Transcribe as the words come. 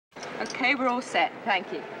Okay, we're all set.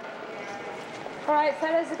 Thank you. All right,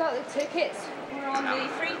 fellas, I've got the tickets. We're on the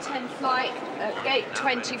 3:10 flight at gate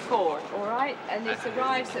 24, all right? And this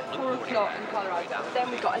arrives at 4 o'clock in Colorado. Then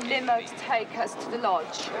we've got a limo to take us to the lodge.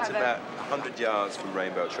 It's about 100 yards from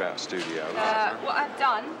Rainbow Trout Studio. What I've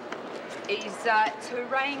done is to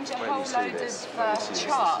arrange a whole load of charts. This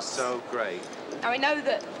is so great. Now, we know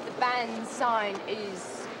that the band sign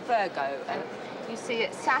is Virgo, and you see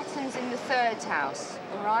it, Saturn's in the 3rd house,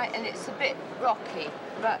 all right? And it's a bit rocky,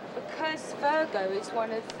 but because Virgo is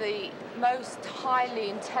one of the most highly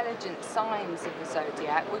intelligent signs of the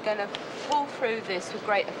zodiac, we're going to pull through this with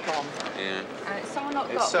great aplomb. Yeah. And it's someone not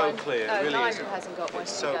got it's so one. clear. No, It really Nigel is. hasn't got one.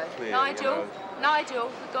 It's so clear. Nigel, You know.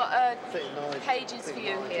 Nigel, we've got pages for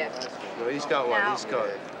you here. Well, he's got one. Now, He's got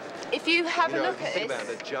it. If you have a look If you at think this...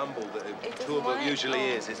 about the jumble that a doesn't tour book want it? usually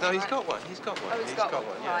Oh, is. No, he's right. got one. He's got one. Oh, he's got one.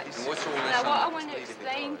 Yeah. Right. He's- Now, what I want to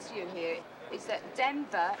explain to you here is that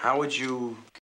Denver... How would you